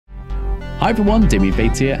Hi everyone, Demi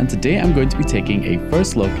Bates here, and today I'm going to be taking a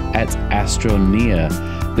first look at Astroneer.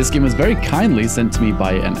 This game was very kindly sent to me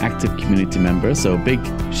by an active community member, so big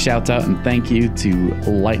shout out and thank you to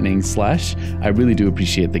Lightning Slash. I really do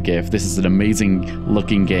appreciate the gift. This is an amazing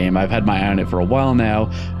looking game. I've had my eye on it for a while now.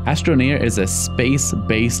 Astroneer is a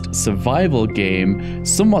space-based survival game,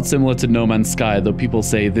 somewhat similar to No Man's Sky, though people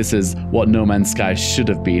say this is what No Man's Sky should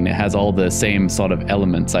have been. It has all the same sort of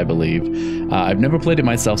elements, I believe. I've never played it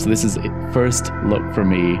myself, so this is a first look for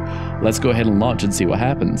me. Let's go ahead and launch and see what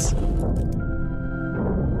happens.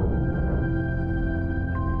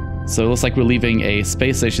 So it looks like we're leaving a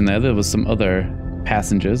space station there. There was some other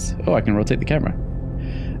passengers. Oh, I can rotate the camera.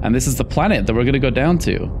 And this is the planet that we're going to go down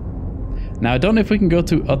to. Now, I don't know if we can go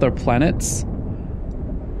to other planets.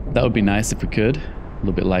 That would be nice if we could. A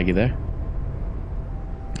little bit laggy there.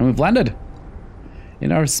 And we've landed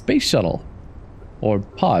in our space shuttle. Or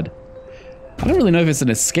pod. I don't really know if it's an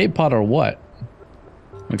escape pod or what.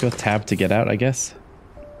 We go tab to get out, I guess.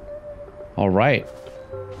 Alright.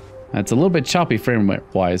 It's a little bit choppy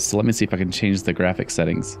frame-wise, so let me see if I can change the graphic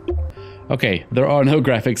settings. Okay, there are no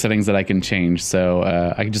graphic settings that I can change, so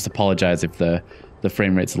I can just apologize if the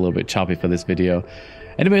frame rate's a little bit choppy for this video.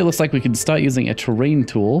 Anyway, it looks like we can start using a terrain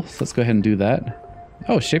tool, so let's go ahead and do that.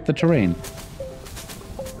 Oh, shape the terrain.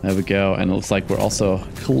 There we go, and it looks like we're also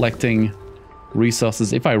collecting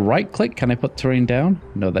resources. If I right-click, can I put terrain down?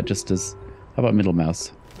 No, that just does... How about middle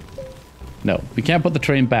mouse? No, we can't put the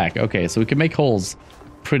terrain back. Okay, so we can make holes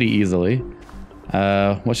pretty easily.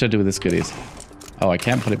 What should I do with this goodies? Oh, I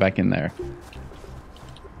can't put it back in there.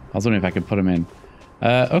 I was wondering if I could put them in.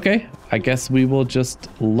 Okay, I guess we will just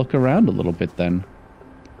look around a little bit then.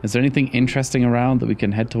 Is there anything interesting around that we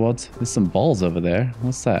can head towards? There's some balls over there.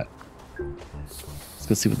 What's that? Let's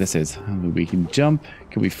go see what this is. We can jump.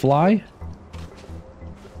 Can we fly?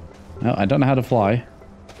 No, I don't know how to fly.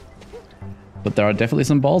 But there are definitely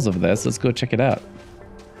some balls over there, so let's go check it out.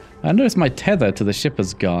 I noticed my tether to the ship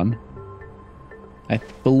is gone. I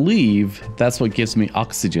believe that's what gives me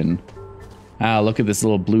oxygen. Ah, look at this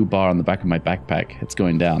little blue bar on the back of my backpack. It's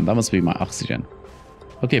going down. That must be my oxygen.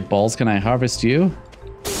 Okay, balls, can I harvest you?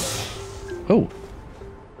 Oh.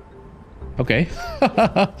 Okay.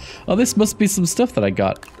 Oh, this must be some stuff that I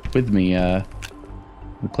got with me. I'm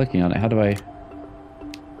clicking on it. How do I...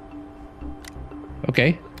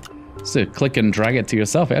 Okay. So click and drag it to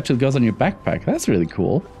yourself. It actually goes on your backpack. That's really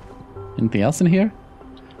cool. Anything else in here?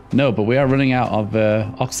 No, but we are running out of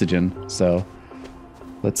oxygen, so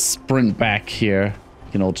let's sprint back here.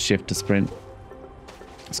 You can hold shift to sprint.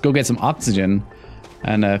 Let's go get some oxygen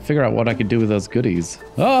and figure out what I could do with those goodies.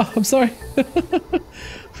 Oh, I'm sorry. I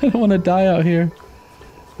don't want to die out here.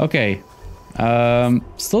 Okay.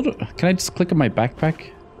 Still, can I just click on my backpack?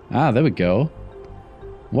 Ah, there we go.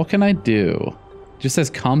 What can I do? It just says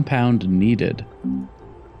compound needed.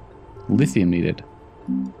 Lithium needed.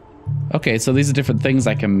 Okay, so these are different things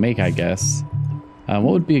I can make, I guess. What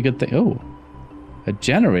would be a good thing? Oh, a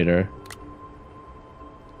generator.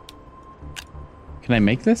 Can I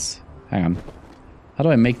make this? Hang on. How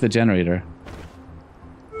do I make the generator?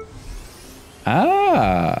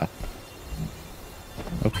 Ah.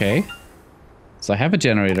 Okay. So I have a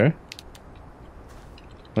generator.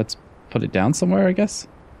 Let's put it down somewhere, I guess.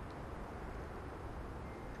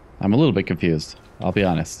 I'm a little bit confused. I'll be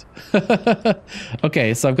honest.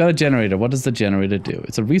 Okay, so I've got a generator. What does the generator do?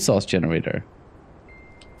 It's a resource generator.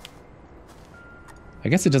 I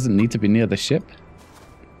guess it doesn't need to be near the ship.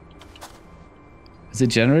 Is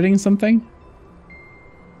it generating something?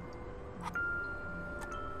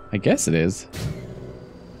 I guess it is.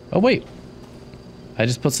 Oh, wait. I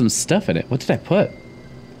just put some stuff in it. What did I put?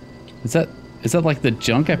 Is that like the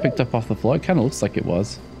junk I picked up off the floor? It kind of looks like it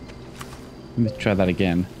was. Let me try that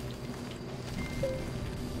again.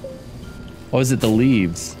 Or is it the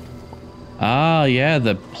leaves? Ah, yeah,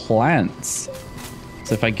 the plants.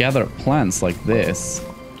 So if I gather up plants like this...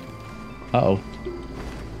 Uh-oh.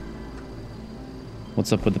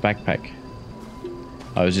 What's up with the backpack?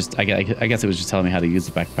 I guess it was just telling me how to use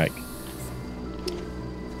the backpack.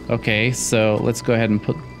 Okay, so let's go ahead and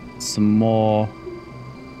put some more...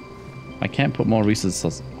 I can't put more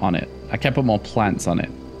resources on it. I can't put more plants on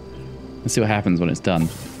it. Let's see what happens when it's done.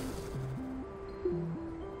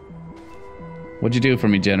 What'd you do for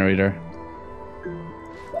me, generator?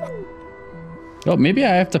 Oh, maybe I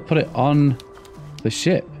have to put it on the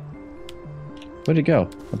ship. Where'd it go?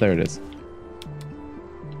 Oh, there it is.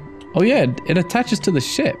 Oh yeah, it attaches to the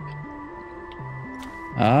ship.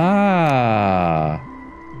 Ah.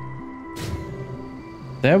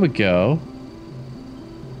 There we go.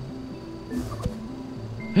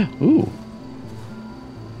 Ooh.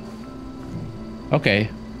 Okay.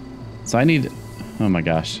 So I need... Oh my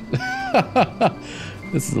gosh.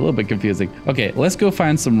 This is a little bit confusing. Okay, let's go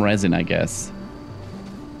find some resin, I guess.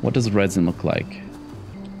 What does resin look like?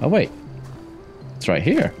 Oh, wait. It's right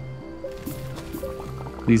here.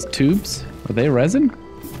 These tubes, are they resin?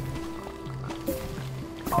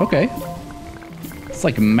 Okay. It's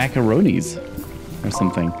like macaronis or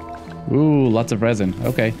something. Ooh, lots of resin.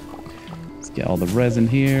 Okay. Let's get all the resin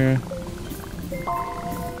here.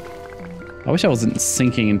 I wish I wasn't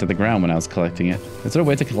sinking into the ground when I was collecting it. Is there a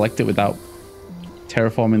way to collect it without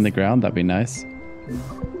terraforming the ground? That'd be nice.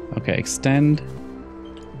 Okay, extend.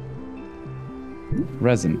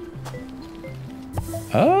 Resin.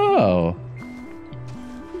 Oh.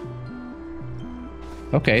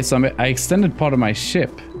 Okay, so I extended part of my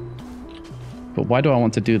ship. But why do I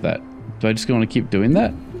want to do that? Do I just want to keep doing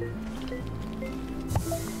that?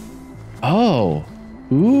 Oh.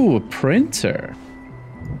 Ooh, a printer.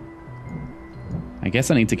 I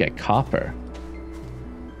guess I need to get copper.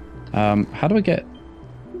 How do I get...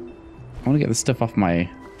 I want to get this stuff off my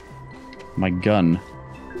gun.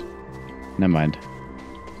 Never mind.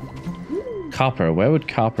 Copper. Where would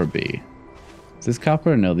copper be? Is this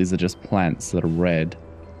copper? No, these are just plants that are red.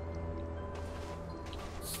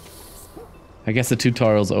 I guess the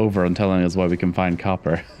tutorial's over on telling us where we can find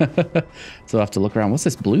copper. So I'll have to look around. What's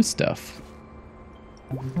this blue stuff?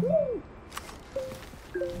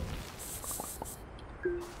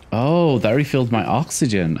 Oh, that refilled my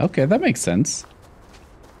oxygen. Okay, that makes sense.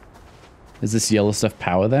 Is this yellow stuff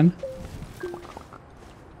power then?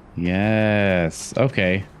 Yes.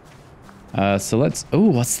 Okay. So let's... Oh,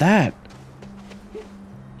 what's that?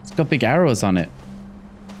 It's got big arrows on it.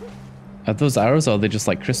 Are those arrows or are they just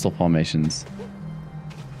like crystal formations?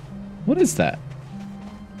 What is that?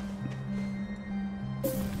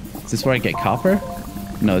 Is this where I get copper?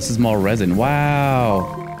 No, this is more resin.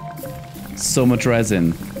 Wow. So much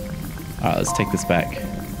resin. Alright, let's take this back.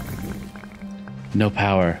 No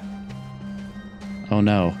power. Oh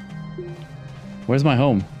no. Where's my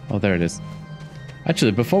home? Oh, there it is.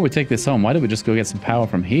 Actually, before we take this home, why don't we just go get some power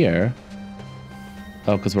from here?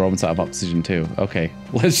 Oh, because we're almost out of oxygen too. Okay,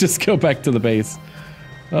 let's just go back to the base.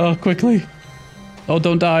 Oh, quickly. Oh,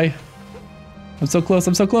 don't die. I'm so close,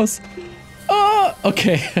 I'm so close. Oh,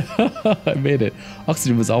 okay. I made it.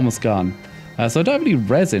 Oxygen was almost gone. So I don't have any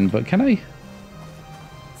resin, but can I...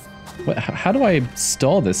 What, how do I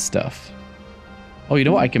store this stuff? Oh, you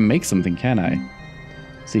know what? I can make something, can I?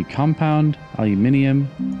 See, compound,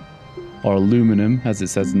 aluminium, or aluminum, as it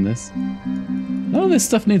says in this. None of this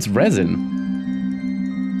stuff needs resin.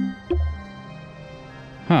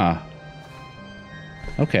 Huh.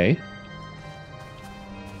 Okay.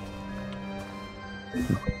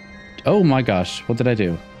 Oh my gosh, what did I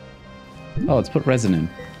do? Oh, let's put resin in.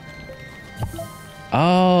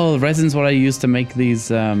 Oh, resin's what I use to make these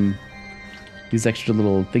extra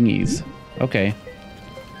little thingies. Okay.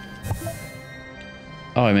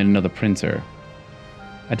 Oh, I made another printer.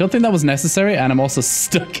 I don't think that was necessary, and I'm also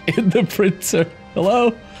stuck in the printer. Hello?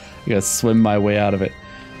 I gotta swim my way out of it.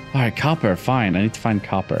 Alright, copper, fine. I need to find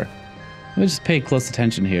copper. Let me just pay close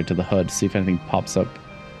attention here to the HUD, see if anything pops up.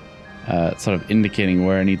 Sort of indicating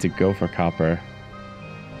where I need to go for copper.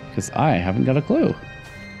 Because I haven't got a clue.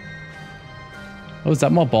 Oh, is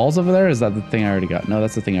that more balls over there? Or is that the thing I already got? No,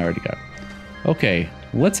 that's the thing I already got. Okay,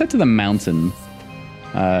 let's head to the mountain.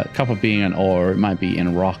 Copper being an ore, it might be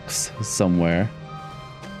in rocks somewhere.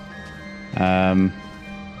 I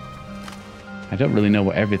don't really know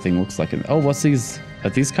what everything looks like. Oh, what's these? Are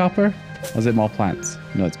these copper? Or is it more plants?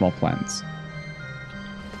 No, it's more plants.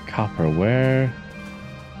 Copper, where?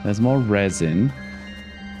 There's more resin.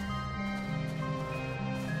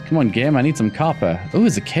 Come on, game, I need some copper. Oh,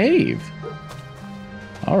 it's a cave.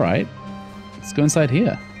 Alright. Let's go inside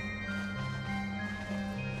here.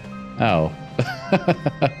 Oh.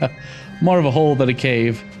 More of a hole than a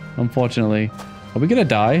cave, unfortunately. Are we gonna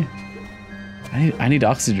die? I need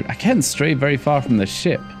oxygen. I can't stray very far from the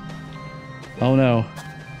ship. Oh no.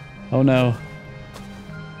 Oh no.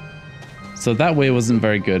 So that way wasn't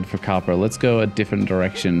very good for copper. Let's go a different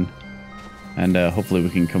direction. And hopefully we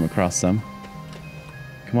can come across some.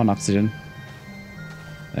 Come on, oxygen.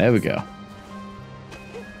 There we go.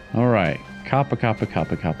 Alright. Copper, copper,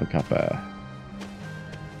 copper, copper, copper.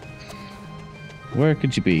 Where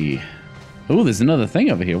could you be? Oh, there's another thing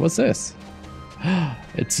over here. What's this?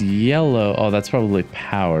 It's yellow. Oh, that's probably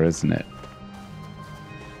power, isn't it?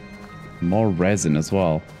 More resin as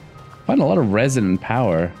well. Find a lot of resin and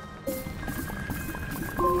power.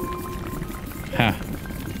 Huh.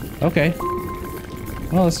 Okay.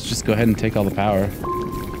 Well, let's just go ahead and take all the power.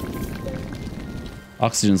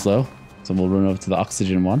 Oxygen's low, so we'll run over to the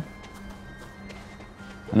oxygen one.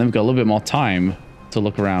 And then we've got a little bit more time to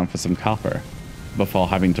look around for some copper before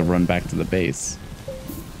having to run back to the base.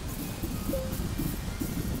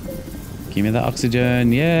 Give me that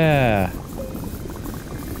oxygen. Yeah.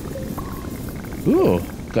 Ooh,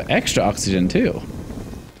 got extra oxygen too.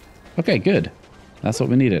 Okay, good. That's what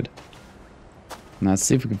we needed. Now let's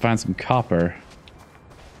see if we can find some copper.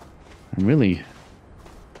 I'm really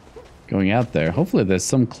going out there. Hopefully there's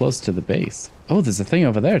some close to the base. Oh, there's a thing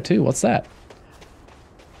over there too. What's that?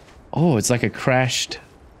 Oh, it's like a crashed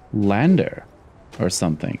lander or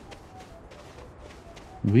something.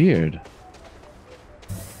 Weird.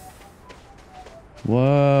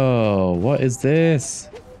 Whoa, what is this?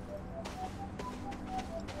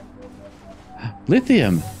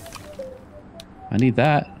 Lithium. I need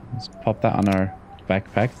that. Let's pop that on our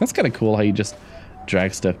backpack. That's kind of cool how you just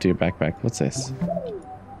drag stuff to your backpack. What's this?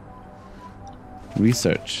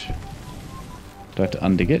 Research. Do I have to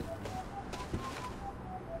undig it?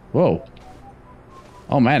 Whoa.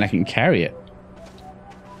 Oh man, I can carry it.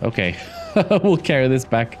 Okay. We'll carry this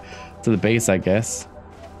back to the base, I guess.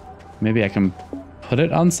 Maybe I can put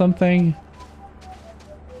it on something?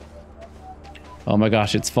 Oh my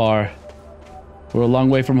gosh, it's far. We're a long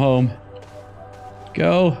way from home.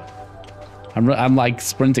 Go. I'm like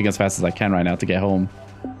sprinting as fast as I can right now to get home.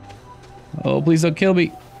 Oh, please don't kill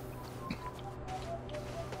me.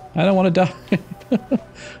 I don't want to die.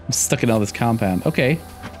 I'm stuck in all this compound. Okay.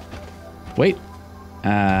 Wait.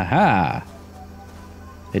 Aha.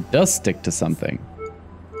 It does stick to something.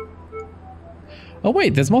 Oh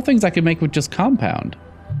wait, there's more things I can make with just compound.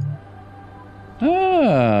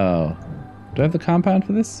 Oh. Do I have the compound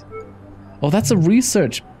for this? Oh, that's a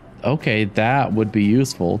research. Okay, that would be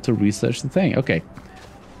useful to research the thing. Okay.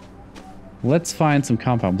 Let's find some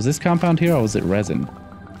compound. Was this compound here or was it resin?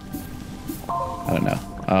 I don't know.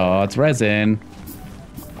 Oh, it's resin.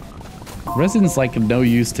 Resin's like no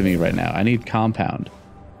use to me right now. I need compound.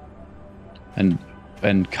 And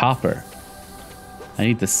copper. I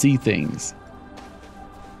need to see things.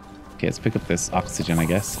 Okay, let's pick up this oxygen, I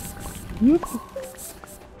guess. Whoop.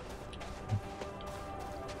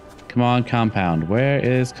 Come on, compound. Where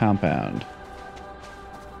is compound?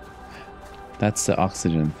 That's the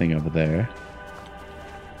oxygen thing over there.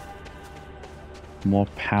 More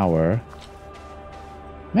power.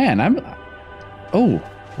 Man, oh,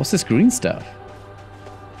 what's this green stuff?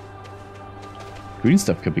 Green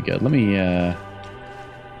stuff could be good. Let me, oh,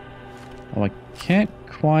 I can't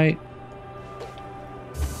quite...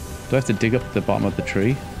 Do I have to dig up the bottom of the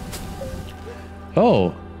tree?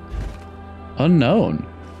 Oh. Unknown.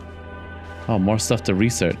 Oh, more stuff to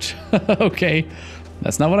research. Okay.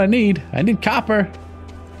 That's not what I need. I need copper.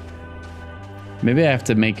 Maybe I have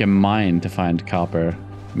to make a mine to find copper.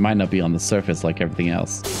 It might not be on the surface like everything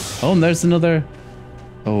else. Oh, and there's another...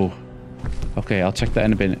 Oh. Okay, I'll check that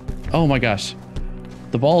in a minute. Oh my gosh.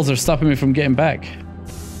 The balls are stopping me from getting back.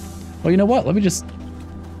 Well, you know what? Let me just...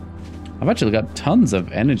 I've actually got tons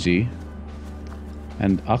of energy.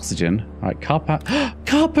 And oxygen. Alright, copper.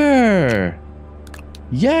 Copper!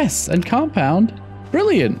 Yes! And compound.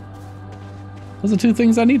 Brilliant! Those are two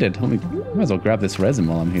things I needed. Let me... Might as well grab this resin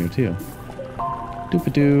while I'm here, too.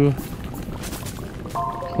 Doop-a-doo.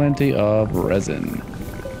 Plenty of resin.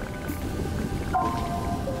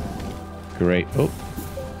 Great. Oh.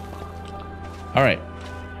 Alright.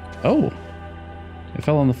 Oh. It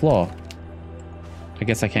fell on the floor. I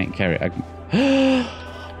guess I can't carry it.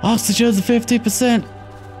 Oxygen's 50%!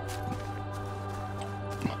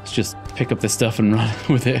 Let's just pick up this stuff and run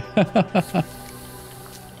with it.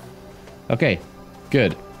 Okay.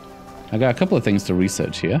 Good. I got a couple of things to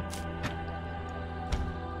research here.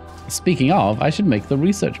 Speaking of, I should make the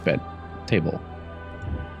research bed table.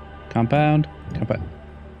 Compound. Compound.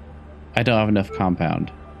 I don't have enough compound.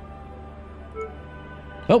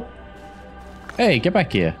 Oh! Hey, get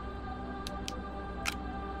back here.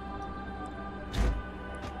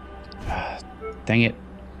 Dang it.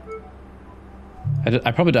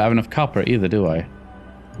 I probably don't have enough copper either, do I?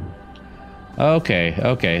 Okay,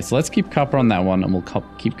 okay. So let's keep copper on that one and we'll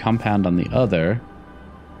keep compound on the other.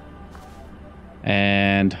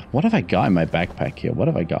 And what have I got in my backpack here? What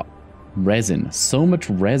have I got? Resin. So much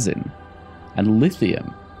resin. And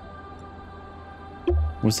lithium.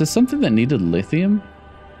 Was there something that needed lithium?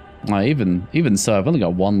 Even so, I've only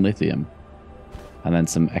got one lithium. And then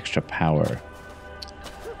some extra power.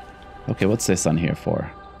 Okay, what's this on here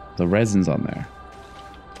for? The resin's on there.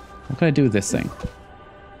 What can I do with this thing?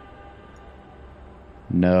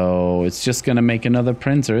 No, it's just gonna make another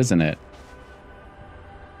printer, isn't it?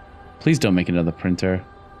 Please don't make another printer.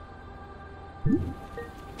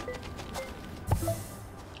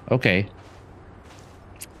 Okay.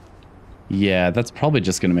 Yeah, that's probably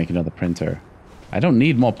just gonna make another printer. I don't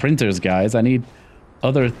need more printers, guys. I need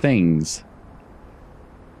other things.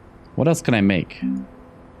 What else can I make?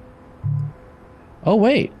 Oh,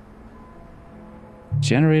 wait.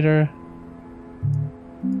 Generator.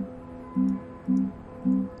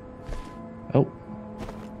 Oh.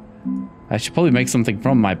 I should probably make something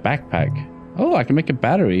from my backpack. Oh, I can make a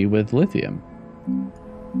battery with lithium.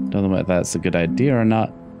 Don't know whether that's a good idea or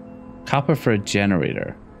not. Copper for a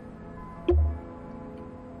generator.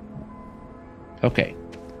 Okay.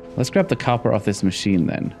 Let's grab the copper off this machine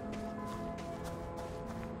then.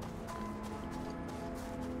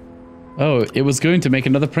 Oh, it was going to make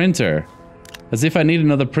another printer. As if I need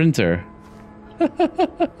another printer.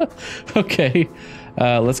 Okay.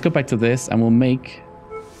 Let's go back to this and we'll make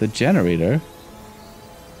the generator.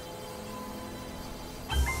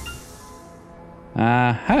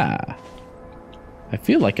 Aha. I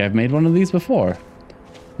feel like I've made one of these before.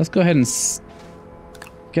 Let's go ahead and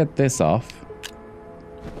get this off.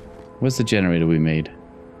 Where's the generator we made?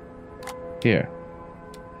 Here.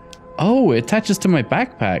 Oh, it attaches to my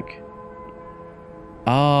backpack.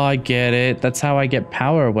 Oh, I get it. That's how I get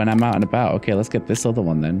power when I'm out and about. Okay, let's get this other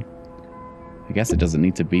one then. I guess it doesn't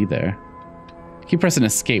need to be there. Keep pressing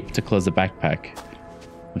escape to close the backpack,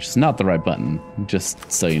 which is not the right button,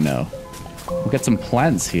 just so you know. We'll get some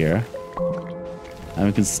plants here, and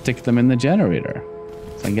we can stick them in the generator,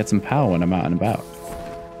 so I can get some power when I'm out and about.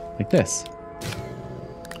 Like this.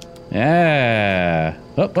 Yeah.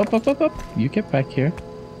 Up, up, up, up, up. You get back here.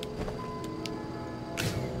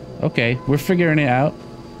 Okay, we're figuring it out.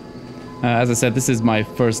 As I said, this is my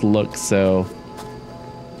first look, so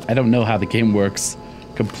I don't know how the game works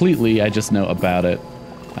completely. I just know about it.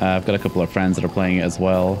 I've got a couple of friends that are playing it as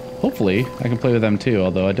well. Hopefully, I can play with them too,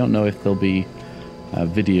 although I don't know if there'll be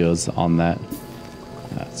videos on that.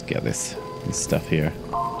 Let's get this stuff here.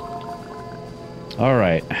 All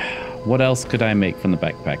right. What else could I make from the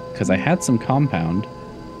backpack? Because I had some compound.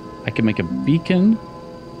 I could make a beacon.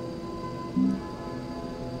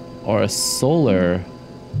 Or a solar...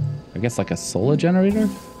 I guess like a solar generator?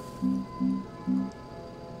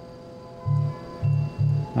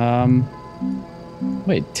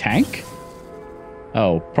 Wait, tank?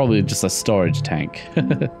 Oh, probably just a storage tank.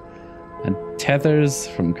 And tethers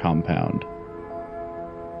from compound.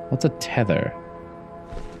 What's a tether?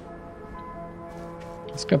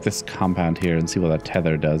 Let's grab this compound here and see what that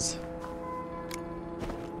tether does.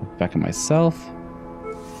 Back at myself.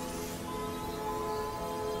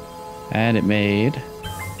 And it made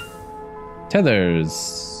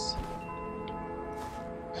tethers.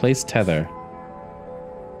 Place tether.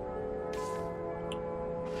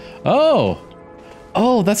 Oh!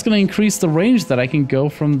 Oh, that's going to increase the range that I can go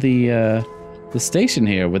from the station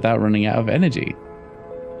here without running out of energy.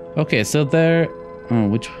 Okay, so there...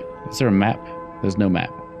 Oh, is there a map? There's no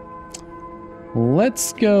map.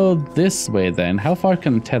 Let's go this way then. How far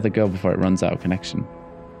can the tether go before it runs out of connection?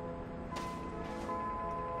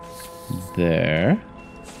 There.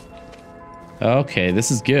 Okay,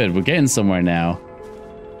 this is good. We're getting somewhere now.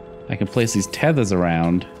 I can place these tethers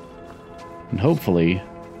around and hopefully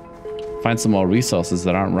find some more resources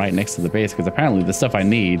that aren't right next to the base, because apparently the stuff I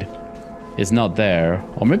need is not there.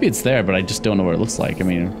 Or maybe it's there, but I just don't know what it looks like. I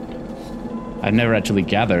mean, I've never actually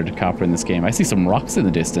gathered copper in this game. I see some rocks in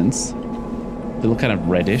the distance. They look kind of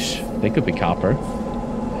reddish. They could be copper.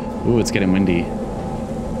 Ooh, it's getting windy.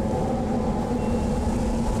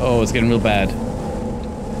 Oh, it's getting real bad.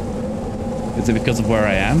 Is it because of where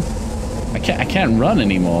I am? I can't run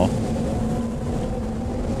anymore.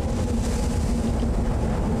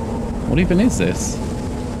 What even is this?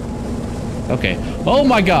 Okay. Oh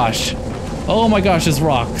my gosh! Oh my gosh, there's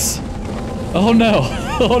rocks. Oh no!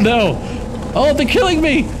 Oh no! Oh, they're killing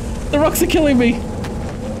me! The rocks are killing me!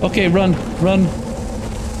 Okay, run, run.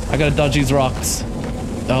 I gotta dodge these rocks.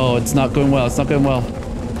 Oh, it's not going well, it's not going well.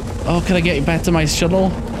 Oh, can I get back to my shuttle?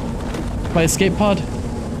 My escape pod?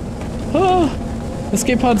 Oh!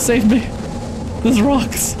 Escape pod, save me! There's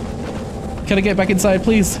rocks! Can I get back inside,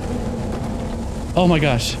 please? Oh my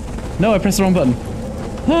gosh. No, I pressed the wrong button.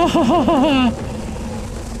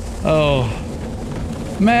 Oh.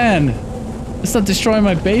 Man! It's not destroying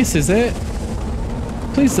my base, is it?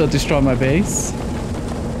 Please don't destroy my base.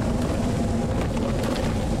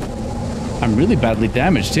 I'm really badly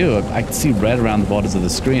damaged too. I can see red around the borders of the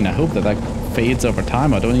screen. I hope that that fades over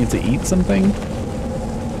time. I don't need to eat something.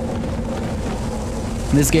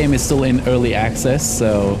 This game is still in early access,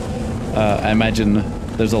 so I imagine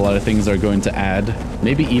there's a lot of things they're going to add.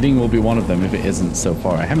 Maybe eating will be one of them if it isn't so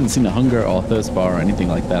far. I haven't seen a hunger or thirst bar or anything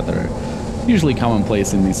like that that are usually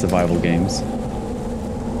commonplace in these survival games.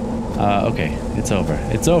 Okay, it's over.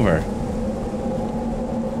 It's over.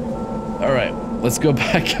 All right, let's go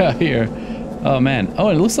back out here. Oh man. Oh,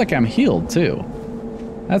 it looks like I'm healed too.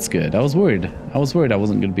 That's good. I was worried. I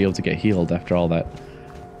wasn't going to be able to get healed after all that.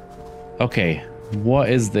 Okay, what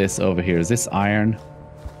is this over here? Is this iron?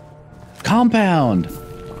 Compound!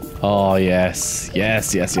 Oh, yes.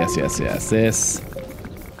 Yes. This.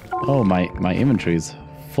 Oh, my inventory's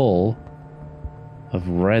full of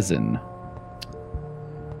resin.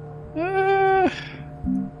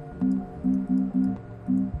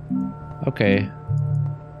 Okay.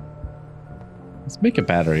 Let's make a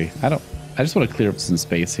battery. I just want to clear up some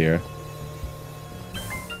space here.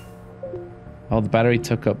 Oh, the battery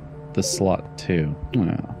took up the slot too.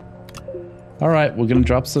 Oh. All right, we're gonna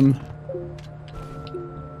drop some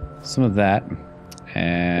of that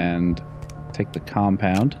and take the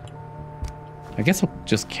compound. I guess we'll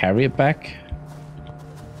just carry it back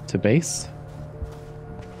to base.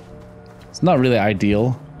 It's not really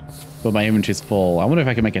ideal, but my inventory's full. I wonder if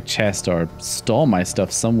I can make a chest or store my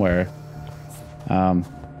stuff somewhere.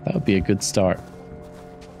 That would be a good start.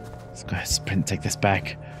 Let's go ahead, sprint, take this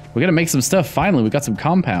back. We're gonna make some stuff. Finally, we got some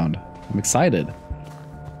compound. I'm excited.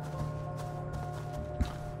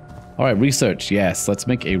 All right, research. Yes, let's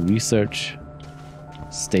make a research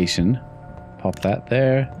station. Pop that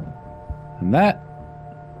there. And that.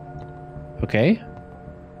 Okay.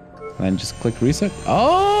 And then just click research.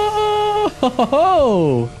 Oh!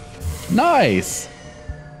 Nice!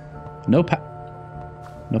 No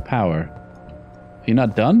power. You're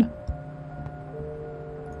not done?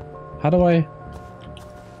 How do I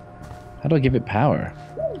give it power?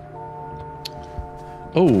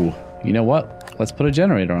 Oh, you know what? Let's put a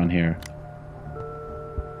generator on here.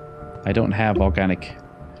 I don't have organic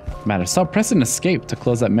matter. Stop pressing escape to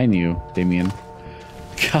close that menu, Damien.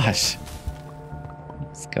 Gosh.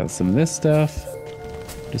 Let's got some of this stuff.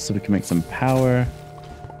 Just so we can make some power.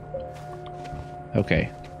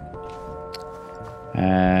 Okay.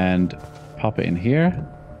 And pop it in here.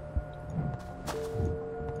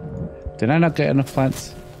 Did I not get enough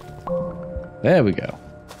plants? There we go.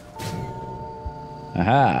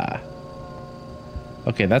 Aha.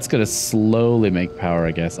 Okay, that's gonna slowly make power,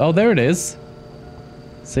 I guess. Oh, there it is.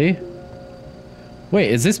 See? Wait,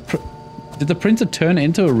 is this... Did the printer turn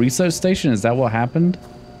into a research station? Is that what happened?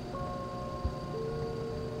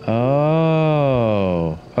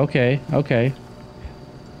 Oh. Okay, okay.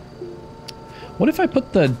 What if I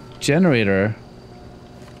put the generator...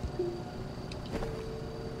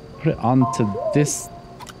 Put it onto this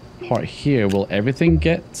part here? Will everything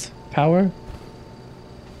get power?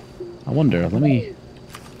 I wonder. Let me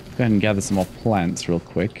go ahead and gather some more plants real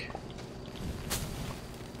quick.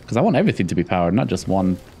 Because I want everything to be powered, not just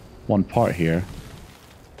one part here.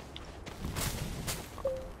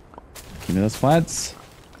 Give me those plants.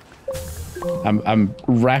 I'm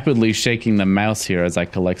rapidly shaking the mouse here as I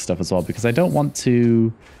collect stuff as well, because I don't want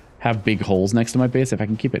to have big holes next to my base. If I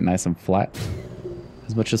can keep it nice and flat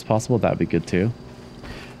as much as possible, that would be good too.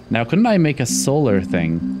 Now, couldn't I make a solar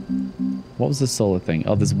thing? What was the solar thing?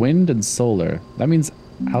 Oh, there's wind and solar. That means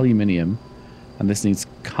aluminium, and this needs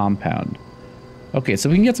compound. Okay, so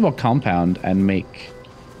we can get some more compound and make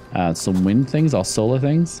some wind things or solar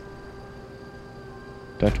things.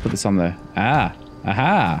 Do I have to put this on the... Ah!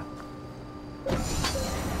 Aha!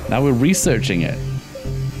 Now we're researching it.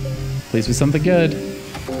 Please be something good.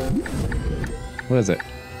 What is it?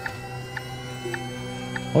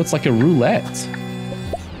 Oh, it's like a roulette.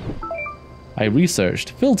 I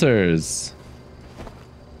researched filters.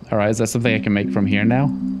 Alright, is that something I can make from here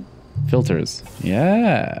now? Filters.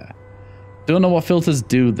 Yeah. Don't know what filters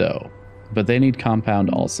do though, but they need compound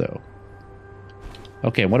also.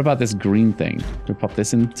 Okay, what about this green thing? Can we pop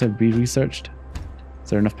this in to be researched? Is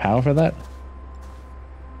there enough power for that?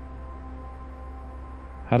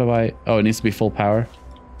 How do I... Oh, it needs to be full power.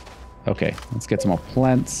 Okay, let's get some more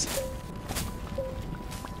plants.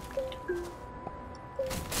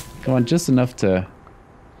 Come on, just enough to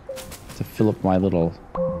fill up my little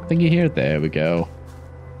thingy here. There we go.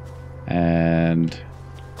 And...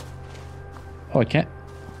 Oh, I can't...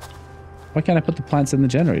 Why can't I put the plants in the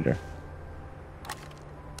generator?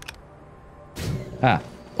 Ah.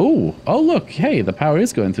 Oh, oh look, hey, the power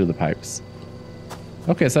is going through the pipes.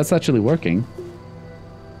 Okay, so that's actually working.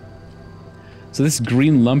 So this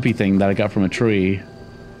green lumpy thing that I got from a tree,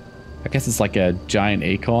 I guess it's like a giant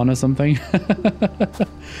acorn or something.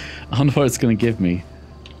 I don't know what it's going to give me.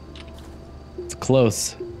 It's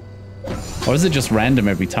close. Or is it just random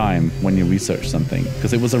every time when you research something?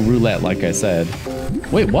 Because it was a roulette, like I said.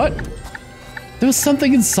 Wait, what? There was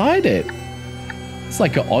something inside it. It's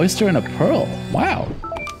like an oyster and a pearl. Wow.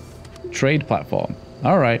 Trade platform.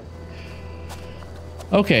 All right.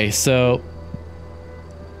 Okay, so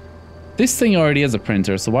This thing already is a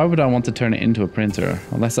printer, so why would I want to turn it into a printer?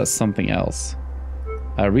 Unless that's something else.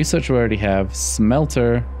 Research we already have.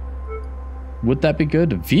 Smelter. Would that be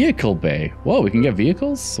good? Vehicle bay. Whoa, we can get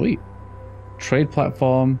vehicles? Sweet. Trade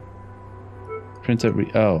platform. Printer.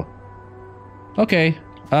 Oh. Okay.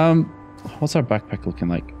 What's our backpack looking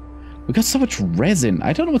like? We got so much resin.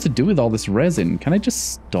 I don't know what to do with all this resin. Can I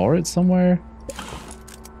just store it somewhere?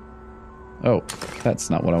 Oh,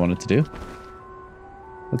 that's not what I wanted to do.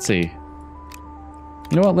 Let's see.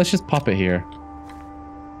 You know what? Let's just pop it here.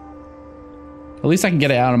 At least I can get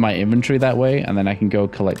it out of my inventory that way, and then I can go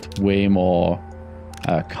collect way more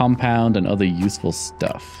compound and other useful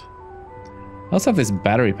stuff. I also have this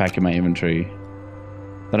battery pack in my inventory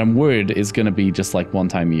that I'm worried is going to be just like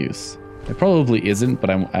one-time use. It probably isn't, but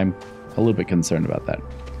I'm a little bit concerned about that.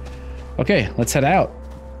 Okay, let's head out.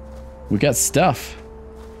 We got stuff.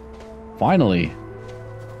 Finally.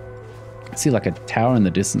 I see like a tower in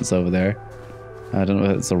the distance over there. I don't know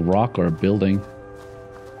if it's a rock or a building.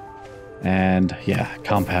 And yeah,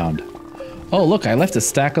 compound. Oh, look, I left a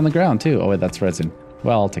stack on the ground too. Oh, wait, that's resin.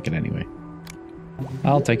 Well, I'll take it anyway.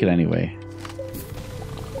 I'll take it anyway.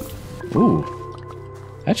 Ooh.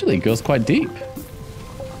 Actually, it goes quite deep.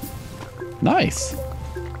 Nice.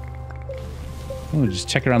 Oh, just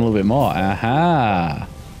check around a little bit more. Aha.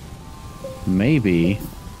 Maybe.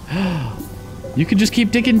 You could just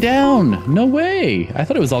keep digging down. No way. I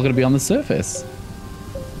thought it was all going to be on the surface.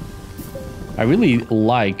 I really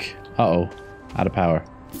like... Uh-oh. Out of power.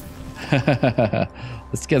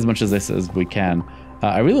 Let's get as much of this as we can.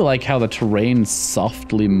 I really like how the terrain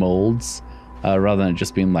softly molds rather than it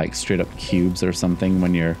just being like straight up cubes or something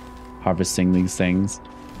when you're harvesting these things.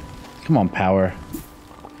 Come on, power.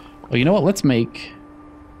 Oh, you know what? Let's make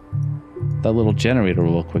that little generator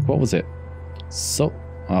real quick. What was it? So...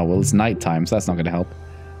 Oh, well, it's nighttime, so that's not going to help.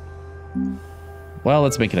 Well,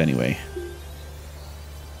 let's make it anyway.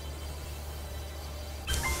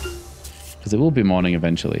 Because it will be morning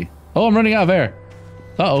eventually. Oh, I'm running out of air.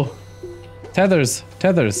 Uh-oh. Tethers.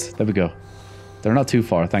 Tethers. There we go. They're not too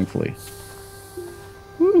far, thankfully.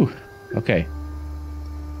 Woo. Okay.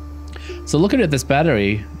 So looking at this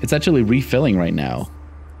battery, it's actually refilling right now.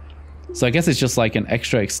 So I guess it's just like an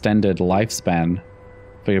extra extended lifespan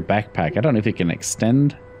for your backpack. I don't know if you can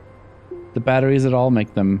extend the batteries at all,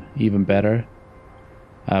 make them even better.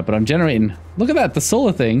 But I'm generating... Look at that, the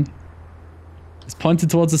solar thing is pointed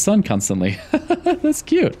towards the sun constantly. That's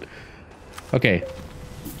cute. Okay,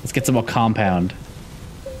 let's get some more compound.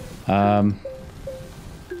 That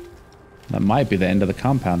might be the end of the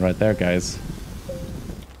compound right there, guys.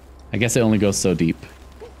 I guess it only goes so deep.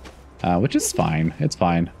 Which is fine, it's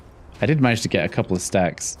fine. I did manage to get a couple of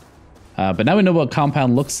stacks. But now we know what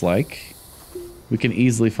compound looks like. We can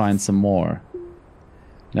easily find some more.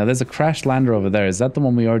 Now there's a crash lander over there. Is that the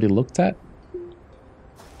one we already looked at?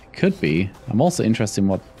 It could be. I'm also interested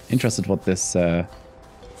what this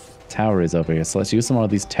tower is over here. So let's use some more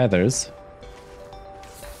of these tethers.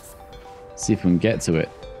 See if we can get to it.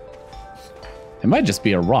 It might just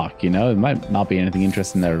be a rock, you know? It might not be anything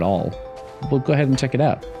interesting there at all. We'll go ahead and check it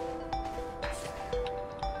out.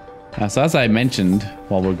 So as I mentioned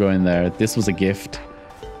while we're going there, this was a gift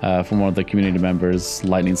from one of the community members,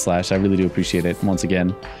 Lightning Slash. I really do appreciate it once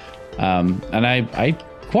again. And I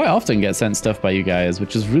quite often get sent stuff by you guys,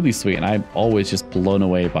 which is really sweet. And I'm always just blown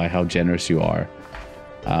away by how generous you are.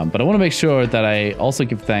 But I want to make sure that I also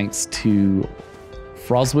give thanks to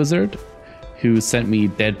Frostwizard, who sent me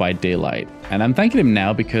Dead by Daylight. And I'm thanking him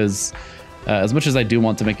now because as much as I do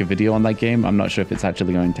want to make a video on that game, I'm not sure if it's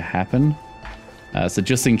actually going to happen. So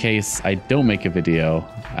just in case I don't make a video,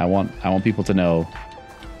 I want people to know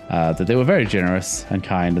that they were very generous and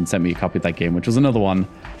kind and sent me a copy of that game, which was another one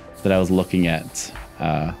that I was looking at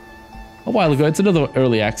a while ago. It's another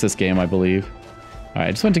early access game, I believe. All right,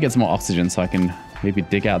 I just want to get some more oxygen so I can maybe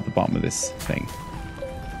dig out the bottom of this thing.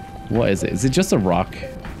 What is it? Is it just a rock?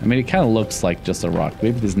 I mean, it kind of looks like just a rock.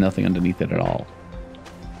 Maybe there's nothing underneath it at all.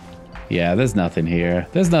 Yeah, there's nothing here.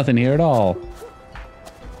 There's nothing here at all.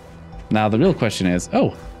 Now, the real question is...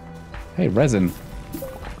 Oh! Hey, resin.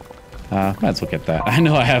 Might as well get that. I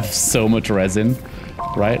know I have so much resin,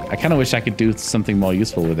 right? I kind of wish I could do something more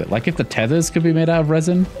useful with it. Like if the tethers could be made out of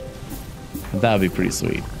resin, that would be pretty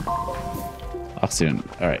sweet. Oxygen.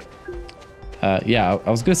 Alright. Yeah, I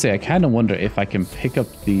was going to say, I kind of wonder if I can pick up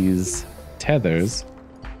these tethers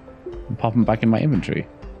and pop them back in my inventory.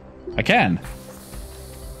 I can!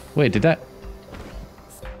 Wait, did that...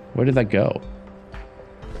 Where did that go?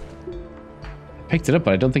 I picked it up,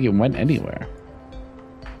 but I don't think it went anywhere.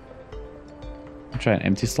 I'll try an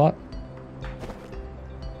empty slot.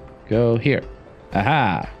 Go here.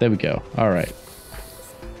 Aha! There we go. Alright.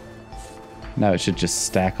 Now it should just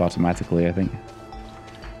stack automatically, I think.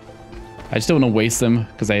 I just don't want to waste them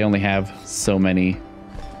because I only have so many.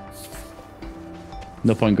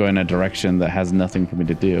 No point going in a direction that has nothing for me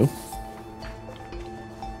to do.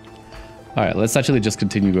 Alright, let's actually just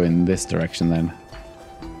continue going in this direction then.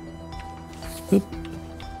 Boop.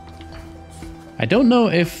 I don't know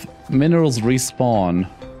if minerals respawn.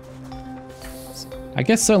 I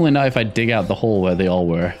guess certainly not if I dig out the hole where they all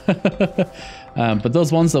were. But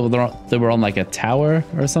those ones that were on like a tower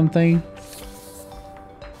or something.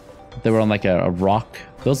 They were on like a rock.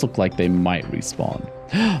 Those look like they might respawn.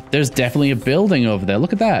 There's definitely a building over there.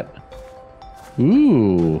 Look at that.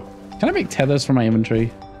 Ooh. Can I make tethers for my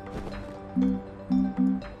inventory?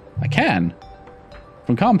 I can.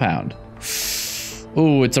 From compound.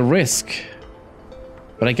 Ooh, it's a risk.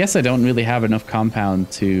 But I guess I don't really have enough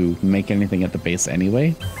compound to make anything at the base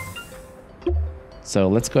anyway. So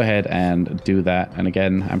let's go ahead and do that. And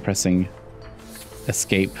again, I'm pressing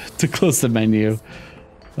escape to close the menu.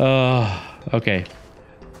 Okay.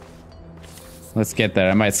 Let's get there.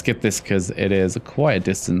 I might skip this because it is quite a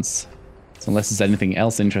distance. So unless there's anything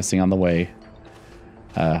else interesting on the way,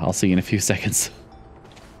 I'll see you in a few seconds.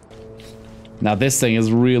 Now this thing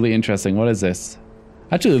is really interesting. What is this?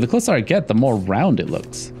 Actually, the closer I get, the more round it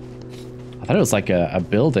looks. I thought it was like a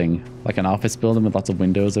building, like an office building with lots of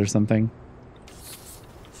windows or something.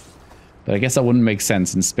 But I guess that wouldn't make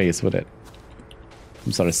sense in space, would it?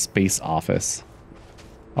 Some sort of space office.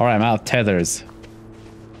 Alright, I'm out of tethers.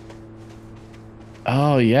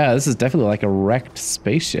 Oh yeah, this is definitely like a wrecked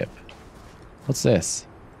spaceship. What's this?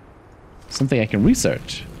 Something I can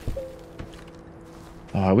research.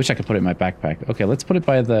 Oh, I wish I could put it in my backpack. Okay, let's put it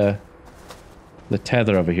by the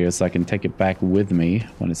tether over here so I can take it back with me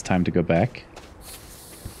when it's time to go back.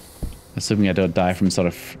 Assuming I don't die from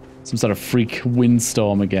some sort of freak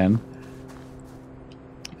windstorm again.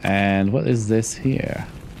 And what is this here?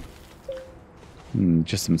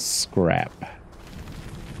 Just some scrap.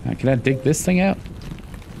 Can I dig this thing out?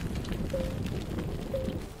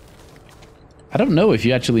 I don't know if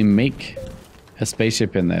you actually make a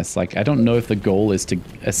spaceship in this. Like, I don't know if the goal is to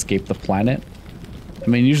escape the planet. I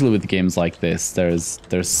mean, usually with games like this, there's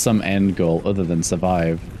some end goal other than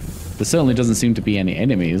survive. There certainly doesn't seem to be any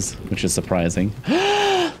enemies, which is surprising.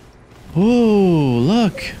 Oh,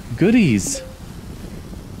 look! Goodies!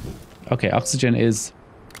 Okay, oxygen is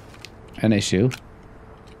an issue.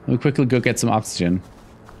 Let me quickly go get some oxygen,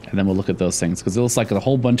 and then we'll look at those things, because it looks like a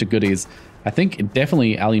whole bunch of goodies. I think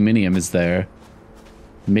definitely aluminium is there.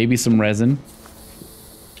 Maybe some resin.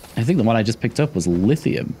 I think the one I just picked up was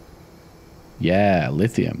lithium. Yeah,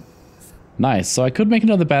 lithium. Nice. So I could make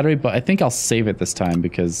another battery, but I think I'll save it this time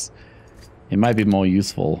because it might be more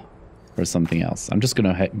useful for something else. I'm just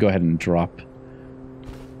going to go ahead and drop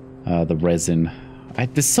the resin.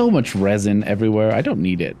 There's so much resin everywhere. I don't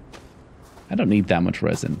need it. I don't need that much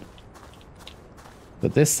resin.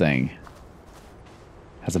 But this thing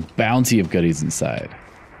has a bounty of goodies inside.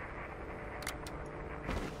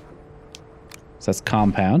 So that's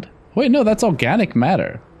compound. Wait, no, that's organic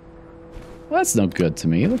matter. Well, that's no good to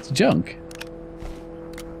me. That's junk.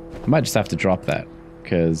 I might just have to drop that,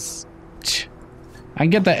 because I can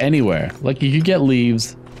get that anywhere. Like, you could get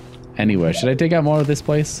leaves anywhere. Should I dig out more of this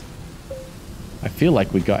place? I feel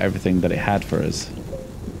like we got everything that it had for us.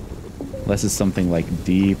 Unless it's something like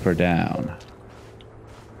deeper down.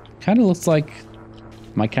 Kind of looks like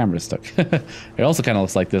my camera's stuck. It also kind of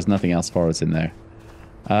looks like there's nothing else for us in there.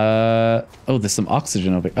 Oh, there's some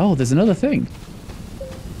oxygen over here. Oh, there's another thing.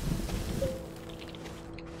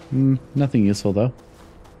 Nothing useful though.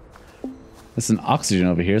 There's some oxygen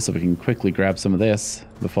over here, so we can quickly grab some of this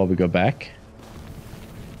before we go back.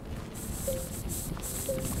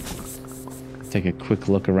 Take a quick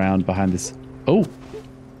look around behind this. Oh!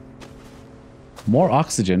 More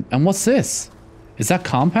oxygen. And what's this? Is that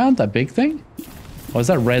compound? That big thing? Or is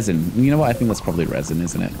that resin? You know what? I think that's probably resin,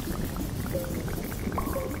 isn't it?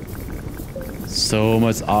 So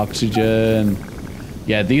much oxygen.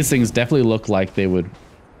 Yeah, these things definitely look like they would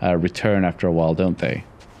return after a while, don't they?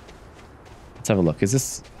 Let's have a look. Is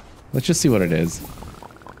this... Let's just see what it is.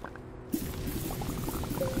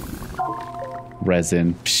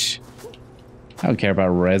 Resin. Psh. I don't care about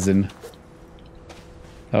resin.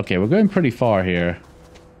 Okay, we're going pretty far here.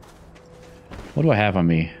 What do I have on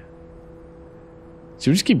me? Should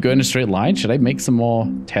we just keep going in a straight line? Should I make some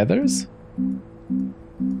more tethers?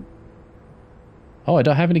 Oh, I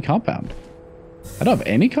don't have any compound. I don't have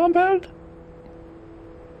any compound?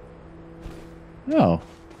 Oh.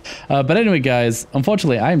 But anyway, guys,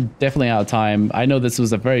 unfortunately, I'm definitely out of time. I know this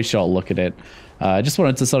was a very short look at it. I just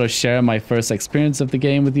wanted to sort of share my first experience of the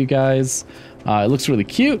game with you guys. It looks really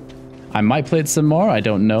cute. I might play it some more. I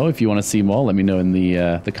don't know. If you want to see more, let me know in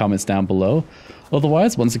the comments down below.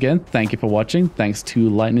 Otherwise, once again, thank you for watching. Thanks to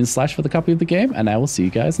Lightning Slash for the copy of the game, and I will see you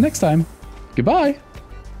guys next time. Goodbye!